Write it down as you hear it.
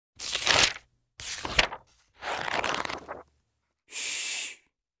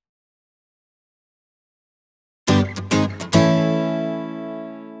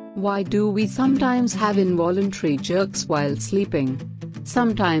Why do we sometimes have involuntary jerks while sleeping?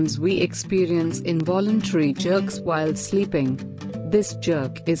 Sometimes we experience involuntary jerks while sleeping. This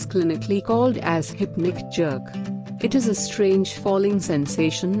jerk is clinically called as hypnic jerk. It is a strange falling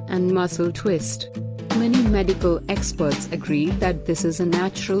sensation and muscle twist. Many medical experts agree that this is a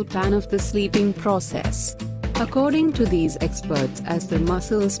natural plan of the sleeping process. According to these experts, as the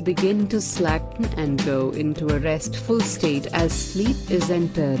muscles begin to slacken and go into a restful state as sleep is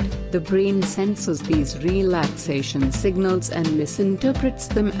entered, the brain senses these relaxation signals and misinterprets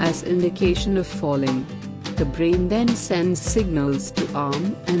them as indication of falling. The brain then sends signals to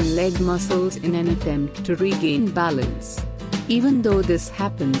arm and leg muscles in an attempt to regain balance. Even though this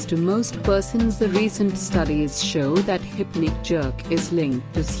happens to most persons, the recent studies show that hypnic jerk is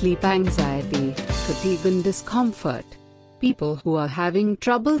linked to sleep anxiety, fatigue and discomfort. People who are having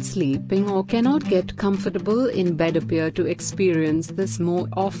trouble sleeping or cannot get comfortable in bed appear to experience this more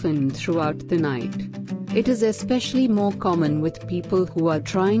often throughout the night. It is especially more common with people who are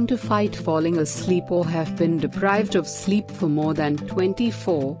trying to fight falling asleep or have been deprived of sleep for more than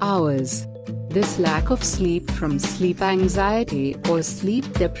 24 hours. This lack of sleep from sleep anxiety or sleep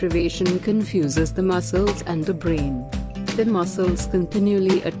deprivation confuses the muscles and the brain. The muscles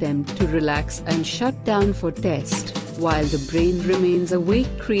continually attempt to relax and shut down for test, while the brain remains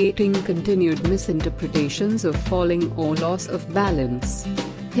awake, creating continued misinterpretations of falling or loss of balance.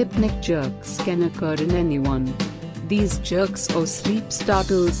 Hypnic jerks can occur in anyone. These jerks or sleep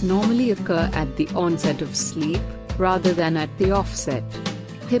startles normally occur at the onset of sleep, rather than at the offset.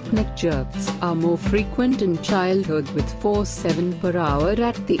 Hypnic jerks are more frequent in childhood with 4-7 per hour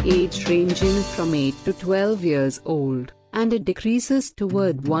at the age ranging from 8 to 12 years old, and it decreases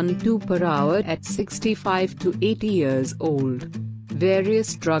toward 1-2 per hour at 65 to 80 years old.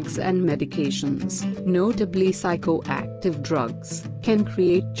 Various drugs and medications, notably psychoactive drugs, can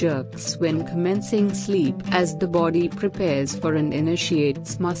create jerks when commencing sleep as the body prepares for and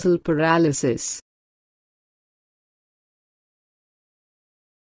initiates muscle paralysis.